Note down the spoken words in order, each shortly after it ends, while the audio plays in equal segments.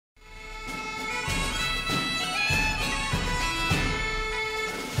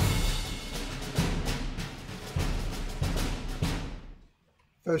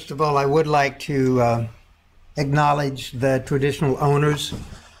First of all, I would like to acknowledge the traditional owners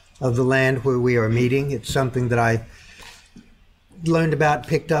of the land where we are meeting. It's something that I learned about,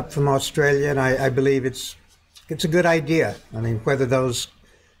 picked up from Australia, and I believe it's a good idea. I mean, whether those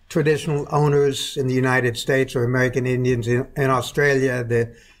traditional owners in the United States or American Indians in Australia,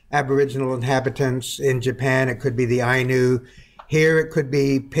 the Aboriginal inhabitants in Japan, it could be the Ainu. Here it could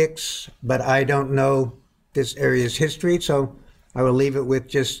be Picts, but I don't know this area's history, so I will leave it with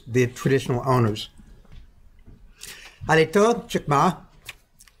just the traditional owners. Alito, Chikma,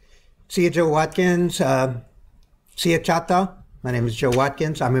 Sia Joe Watkins, Sia Chata. My name is Joe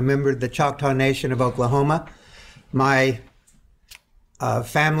Watkins. I'm a member of the Choctaw Nation of Oklahoma. My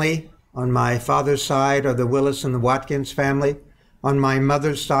family on my father's side are the Willis and the Watkins family. On my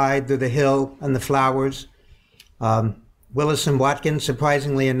mother's side, they're the Hill and the Flowers. Willis and Watkins,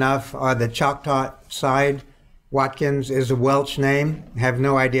 surprisingly enough, are the Choctaw side. Watkins is a Welsh name. I have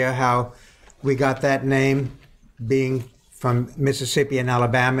no idea how we got that name, being from Mississippi and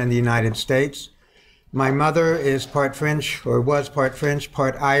Alabama in the United States. My mother is part French, or was part French,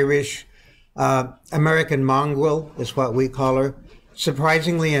 part Irish. American mongrel is what we call her.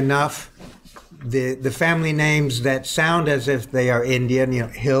 Surprisingly enough, the family names that sound as if they are Indian,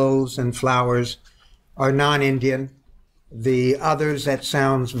 Hills and Flowers, are non-Indian. The others that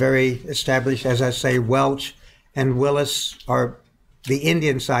sounds very established, as I say, Welsh and Willis, are the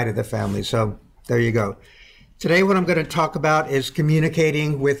Indian side of the family. So there you go. Today what I'm going to talk about is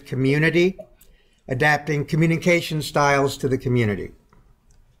communicating with community, adapting communication styles to the community.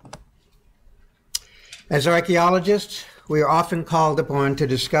 As archaeologists, we are often called upon to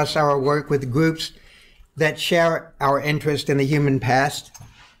discuss our work with groups that share our interest in the human past,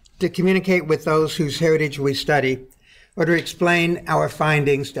 to communicate with those whose heritage we study, or to explain our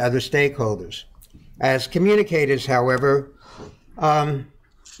findings to other stakeholders. As communicators, however,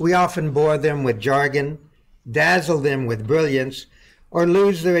 we often bore them with jargon, dazzle them with brilliance, or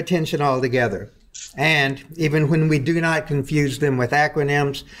lose their attention altogether. And even when we do not confuse them with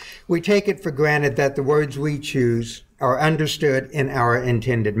acronyms, we take it for granted that the words we choose are understood in our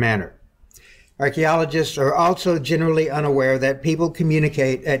intended manner. Archaeologists are also generally unaware that people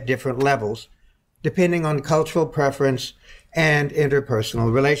communicate at different levels, depending on cultural preference and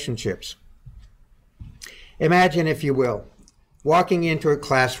interpersonal relationships. Imagine, if you will, walking into a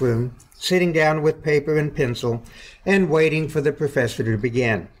classroom, sitting down with paper and pencil, and waiting for the professor to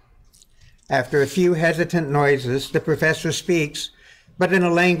begin. After a few hesitant noises, the professor speaks, but in a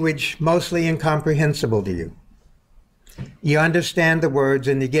language mostly incomprehensible to you. You understand the words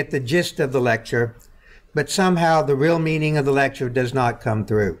and you get the gist of the lecture, but somehow the real meaning of the lecture does not come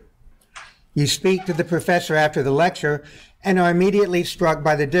through. You speak to the professor after the lecture and are immediately struck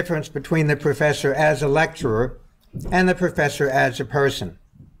by the difference between the professor as a lecturer and the professor as a person.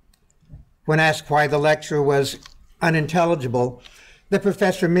 When asked why the lecture was unintelligible, the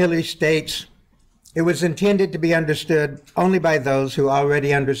professor merely states, "It was intended to be understood only by those who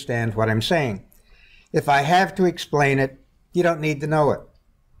already understand what I'm saying. If I have to explain it, you don't need to know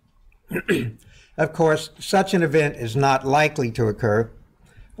it." Of course, such an event is not likely to occur,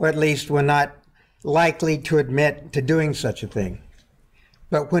 or at least we're not likely to admit to doing such a thing.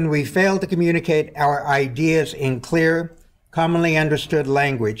 But when we fail to communicate our ideas in clear, commonly understood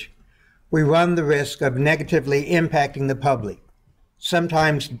language, we run the risk of negatively impacting the public,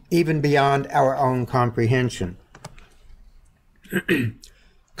 sometimes even beyond our own comprehension.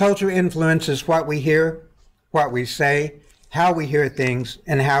 Culture influences what we hear, what we say, how we hear things,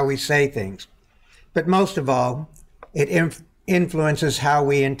 and how we say things. But most of all, it influences how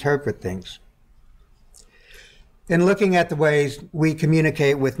we interpret things. In looking at the ways we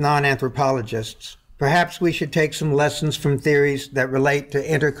communicate with non-anthropologists, perhaps we should take some lessons from theories that relate to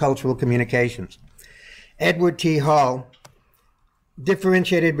intercultural communications. Edward T. Hall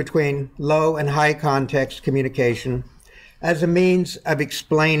differentiated between low and high context communication as a means of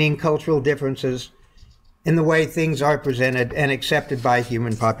explaining cultural differences in the way things are presented and accepted by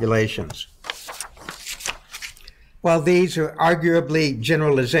human populations. While these are arguably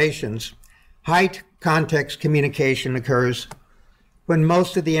generalizations, high context communication occurs when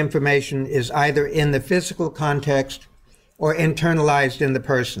most of the information is either in the physical context or internalized in the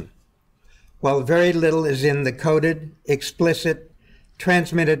person, while very little is in the coded, explicit,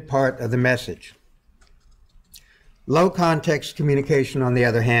 transmitted part of the message. Low context communication, on the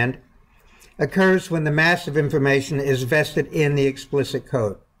other hand, occurs when the mass of information is vested in the explicit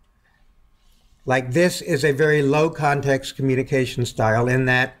code. Like, this is a very low context communication style in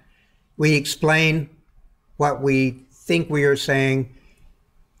that we explain what we think we are saying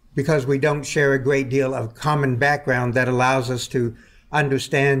because we don't share a great deal of common background that allows us to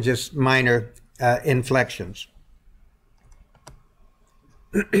understand just minor inflections.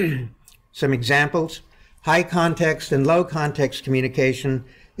 Some examples. High context and low context communication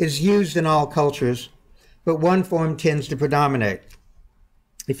is used in all cultures, but one form tends to predominate.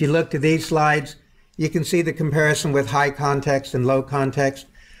 If you look to these slides, you can see the comparison with high context and low context.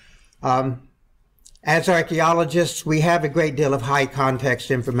 As archaeologists, we have a great deal of high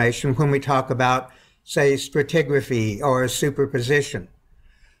context information when we talk about, say, stratigraphy or superposition.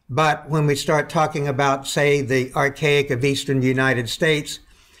 But when we start talking about, say, the archaic of eastern United States,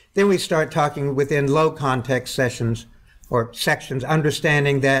 then we start talking within low context sections,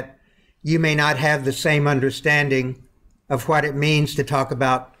 understanding that you may not have the same understanding of what it means to talk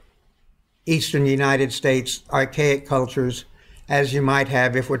about eastern United States archaic cultures as you might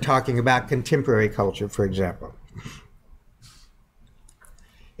have if we're talking about contemporary culture, for example.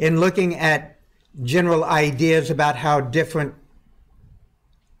 In looking at general ideas about how different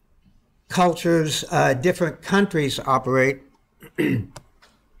cultures, different countries operate,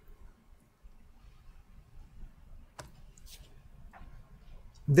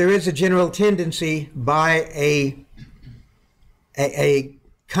 there is a general tendency by a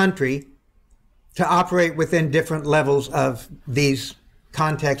country to operate within different levels of these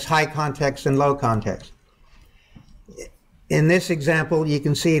contexts, high context and low context. In this example, you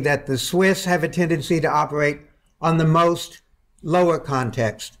can see that the Swiss have a tendency to operate on the most lower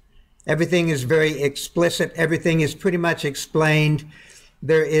context. Everything is very explicit. Everything is pretty much explained.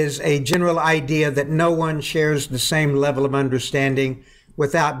 There is a general idea that no one shares the same level of understanding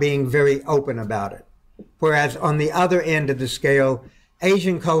without being very open about it. Whereas on the other end of the scale,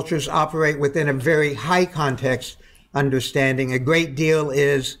 Asian cultures operate within a very high context understanding. A great deal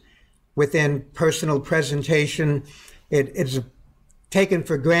is within personal presentation. It's taken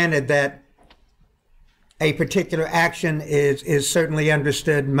for granted that a particular action is certainly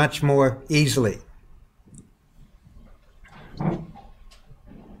understood much more easily.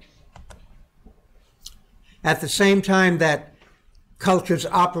 At the same time that cultures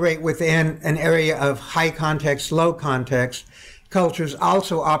operate within an area of high context, low context, cultures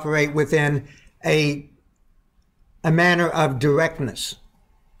also operate within a manner of directness.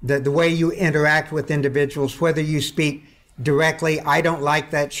 The way you interact with individuals, whether you speak directly, I don't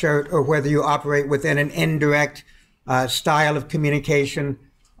like that shirt, or whether you operate within an indirect style of communication,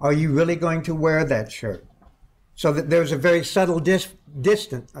 are you really going to wear that shirt? So that there's a very subtle a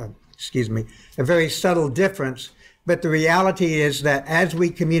very subtle difference. But the reality is that as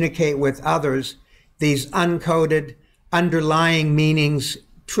we communicate with others, these uncoded underlying meanings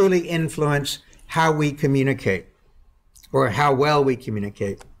truly influence how we communicate, or how well we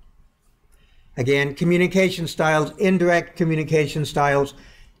communicate. Again, communication styles, indirect communication styles,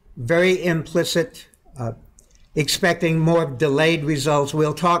 very implicit, expecting more delayed results.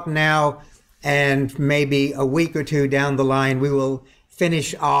 We'll talk now, and maybe a week or two down the line, we will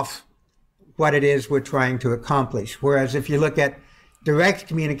finish off what it is we're trying to accomplish. Whereas if you look at direct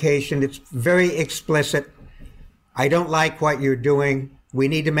communication, it's very explicit. I don't like what you're doing. We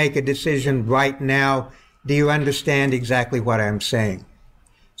need to make a decision right now. Do you understand exactly what I'm saying?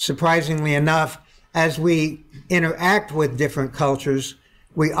 Surprisingly enough, as we interact with different cultures,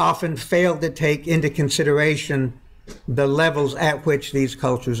 we often fail to take into consideration the levels at which these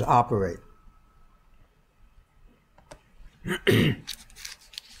cultures operate.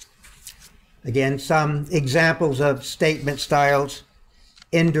 Again, some examples of statement styles,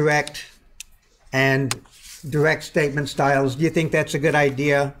 indirect and direct statement styles. Do you think that's a good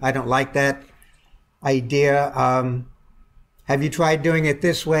idea? I don't like that idea. Have you tried doing it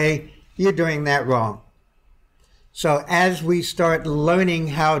this way? You're doing that wrong. So as we start learning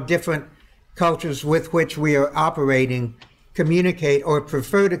how different cultures with which we are operating communicate or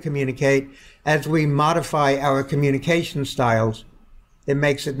prefer to communicate, as we modify our communication styles, it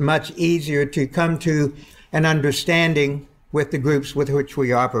makes it much easier to come to an understanding with the groups with which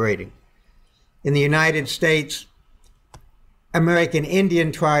we are operating. In the United States, American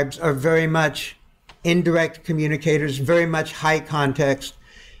Indian tribes are very much indirect communicators, very much high context.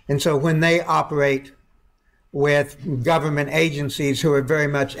 And so when they operate with government agencies who are very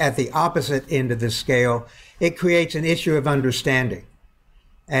much at the opposite end of the scale, it creates an issue of understanding.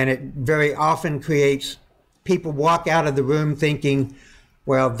 And it very often creates people walk out of the room thinking,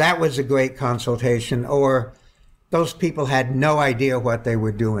 well, that was a great consultation, or those people had no idea what they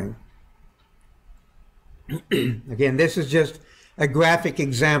were doing. Again, this is just a graphic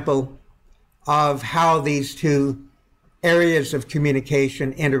example of how these two areas of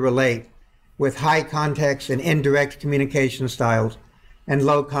communication interrelate, with high context and indirect communication styles and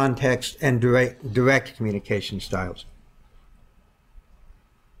low context and direct communication styles.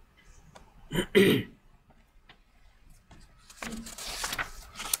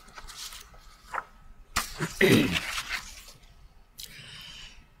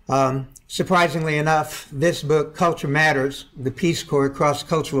 Surprisingly enough, this book, Culture Matters, the Peace Corps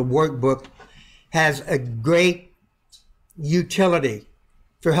Cross-Cultural Workbook, has a great utility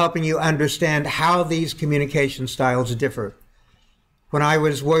for helping you understand how these communication styles differ. When I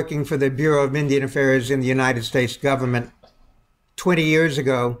was working for the Bureau of Indian Affairs in the United States government 20 years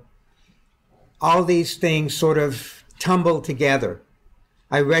ago, all these things sort of tumbled together.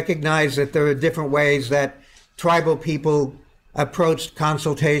 I recognized that there are different ways that tribal people approached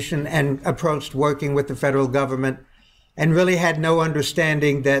consultation and approached working with the federal government, and really had no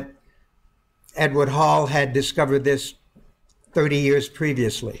understanding that Edward Hall had discovered this 30 years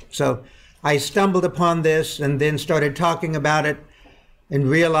previously. So I stumbled upon this and then started talking about it and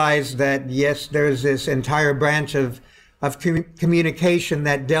realized that, yes, there's this entire branch of communication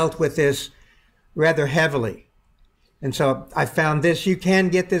that dealt with this rather heavily. And so I found this. You can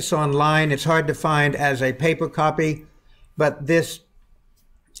get this online. It's hard to find as a paper copy, but this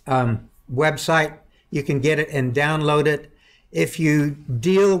website, you can get it and download it. If you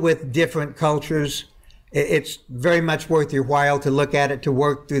deal with different cultures, it's very much worth your while to look at it, to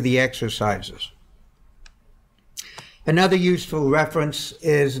work through the exercises. Another useful reference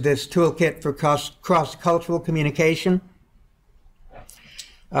is this toolkit for cross-cultural communication.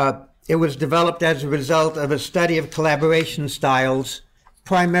 It was developed as a result of a study of collaboration styles,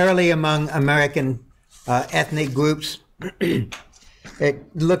 primarily among American ethnic groups.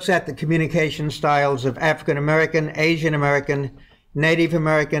 It looks at the communication styles of African American, Asian American, Native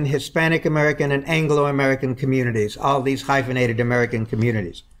American, Hispanic American, and Anglo-American communities, all these hyphenated American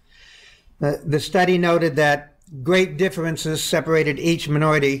communities. The study noted that great differences separated each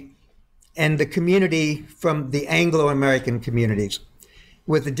minority and the community from the Anglo-American communities,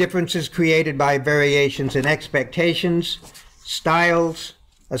 with the differences created by variations in expectations, styles,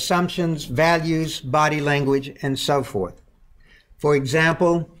 assumptions, values, body language, and so forth. For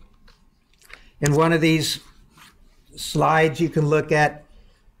example, in one of these slides you can look at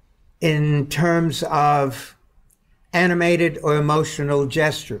in terms of animated or emotional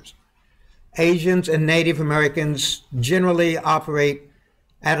gestures. Asians and Native Americans generally operate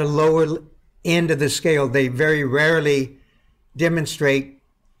at a lower end of the scale. They very rarely demonstrate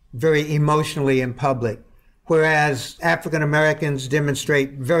very emotionally in public, whereas African Americans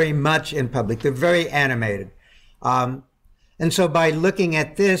demonstrate very much in public. They're very animated. And so by looking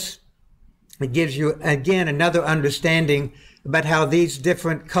at this, it gives you, again, another understanding about how these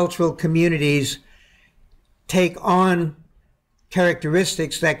different cultural communities take on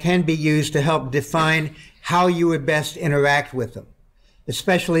characteristics that can be used to help define how you would best interact with them,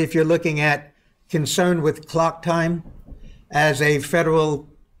 especially if you're looking at concern with clock time. As a federal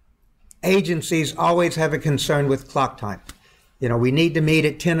agencies always have a concern with clock time. You know, we need to meet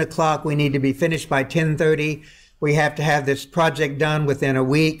at 10 o'clock. We need to be finished by 10:30. We have to have this project done within a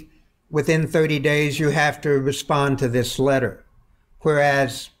week. Within 30 days, you have to respond to this letter.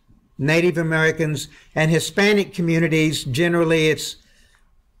 Whereas Native Americans and Hispanic communities, generally it's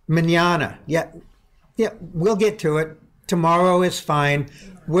mañana. Yeah, we'll get to it. Tomorrow is fine.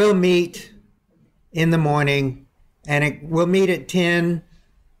 We'll meet in the morning, and we'll meet at 10,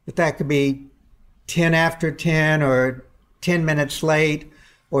 but that could be 10 after 10 or 10 minutes late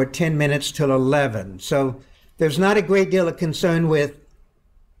or 10 minutes till 11. So there's not a great deal of concern with,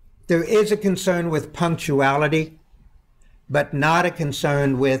 there is a concern with punctuality, but not a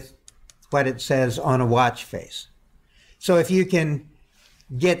concern with what it says on a watch face. So if you can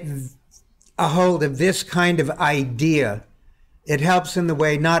get a hold of this kind of idea, it helps in the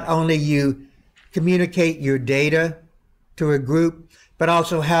way not only you communicate your data to a group, but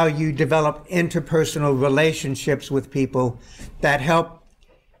also how you develop interpersonal relationships with people that help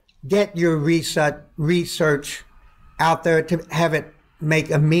get your research out there to have it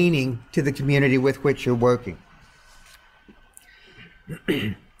make a meaning to the community with which you're working.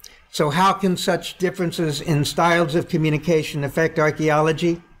 So how can such differences in styles of communication affect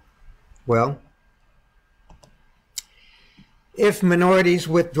archaeology? Well, if minorities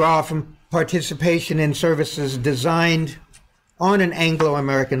withdraw from participation in services designed on an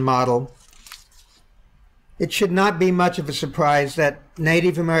Anglo-American model, it should not be much of a surprise that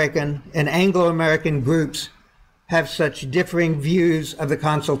Native American and Anglo-American groups have such differing views of the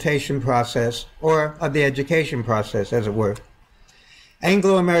consultation process, or of the education process, as it were.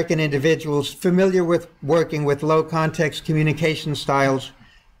 Anglo-American individuals familiar with working with low-context communication styles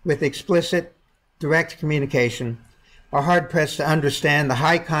with explicit, direct communication are hard-pressed to understand the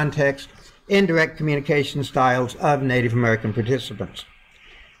high-context, indirect communication styles of Native American participants.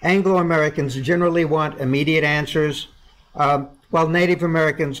 Anglo-Americans generally want immediate answers, while Native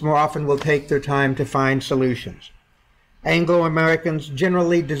Americans more often will take their time to find solutions. Anglo-Americans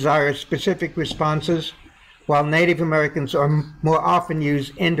generally desire specific responses, while Native Americans more often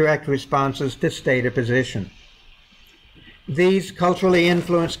use indirect responses to state a position. These culturally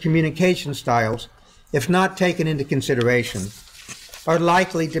influenced communication styles, if not taken into consideration, are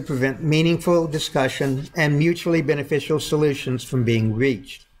likely to prevent meaningful discussion and mutually beneficial solutions from being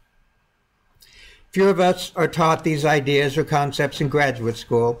reached. Few of us are taught these ideas or concepts in graduate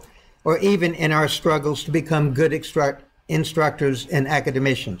school, or even in our struggles to become good instructors and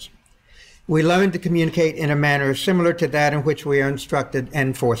academicians. We learn to communicate in a manner similar to that in which we are instructed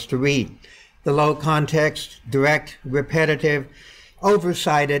and forced to read. The low context, direct, repetitive,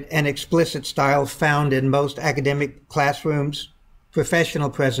 oversighted, and explicit style found in most academic classrooms, professional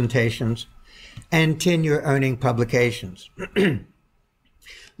presentations, and tenure-earning publications.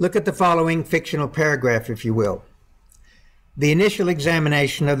 Look at the following fictional paragraph, if you will. The initial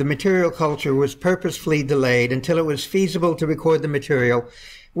examination of the material culture was purposefully delayed until it was feasible to record the material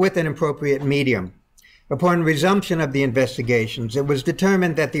with an appropriate medium. Upon resumption of the investigations, it was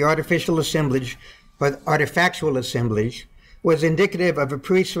determined that the artificial assemblage, or artifactual assemblage, was indicative of a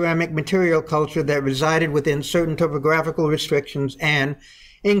pre-ceramic material culture that resided within certain topographical restrictions and,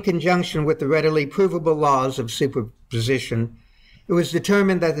 in conjunction with the readily provable laws of superposition, it was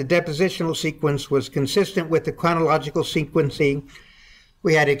determined that the depositional sequence was consistent with the chronological sequencing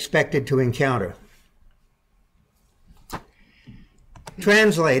we had expected to encounter.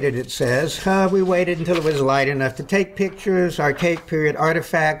 Translated, it says, we waited until it was light enough to take pictures. Archaic period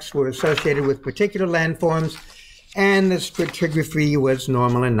artifacts were associated with particular landforms, and the stratigraphy was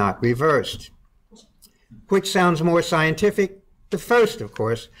normal and not reversed. Which sounds more scientific? The first, of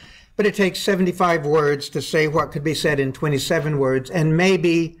course, but it takes 75 words to say what could be said in 27 words, and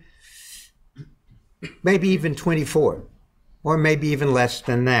maybe even 24, or maybe even less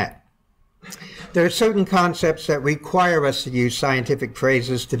than that. There are certain concepts that require us to use scientific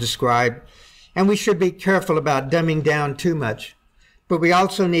phrases to describe, and we should be careful about dumbing down too much, but we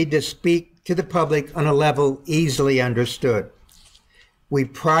also need to speak to the public on a level easily understood. We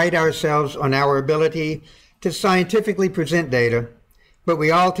pride ourselves on our ability to scientifically present data, but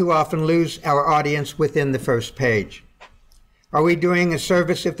we all too often lose our audience within the first page. Are we doing a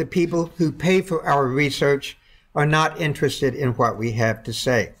service if the people who pay for our research are not interested in what we have to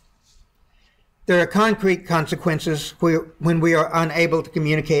say? There are concrete consequences when we are unable to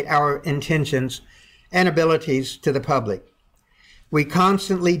communicate our intentions and abilities to the public. We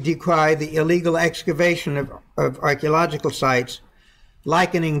constantly decry the illegal excavation of archaeological sites,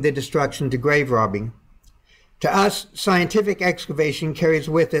 likening the destruction to grave robbing. To us, scientific excavation carries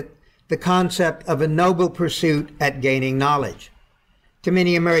with it the concept of a noble pursuit at gaining knowledge. To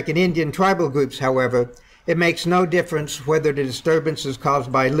many American Indian tribal groups, however, it makes no difference whether the disturbance is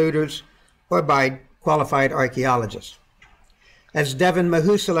caused by looters or by qualified archaeologists. As Devin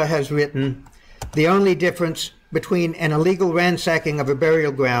Mahusala has written, the only difference between an illegal ransacking of a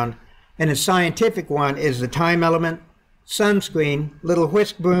burial ground and a scientific one is the time element, sunscreen, little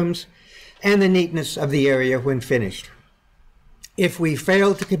whisk brooms, and the neatness of the area when finished. If we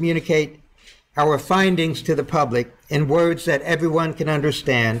fail to communicate our findings to the public in words that everyone can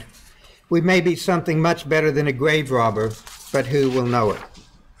understand, we may be something much better than a grave robber, but who will know it?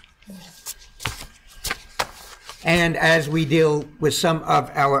 And as we deal with some of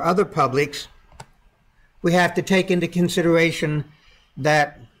our other publics, we have to take into consideration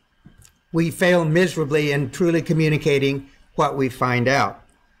that we fail miserably in truly communicating what we find out.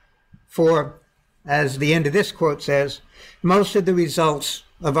 For, as the end of this quote says, most of the results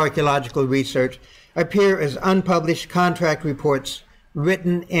of archaeological research appear as unpublished contract reports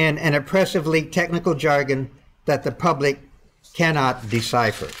written in an oppressively technical jargon that the public cannot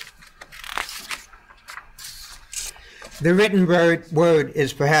decipher. The written word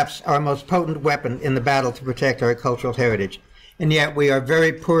is perhaps our most potent weapon in the battle to protect our cultural heritage, and yet we are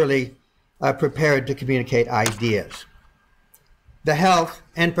very poorly prepared to communicate ideas. The health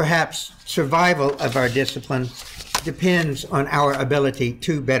and perhaps survival of our discipline depends on our ability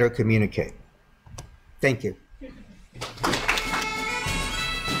to better communicate. Thank you.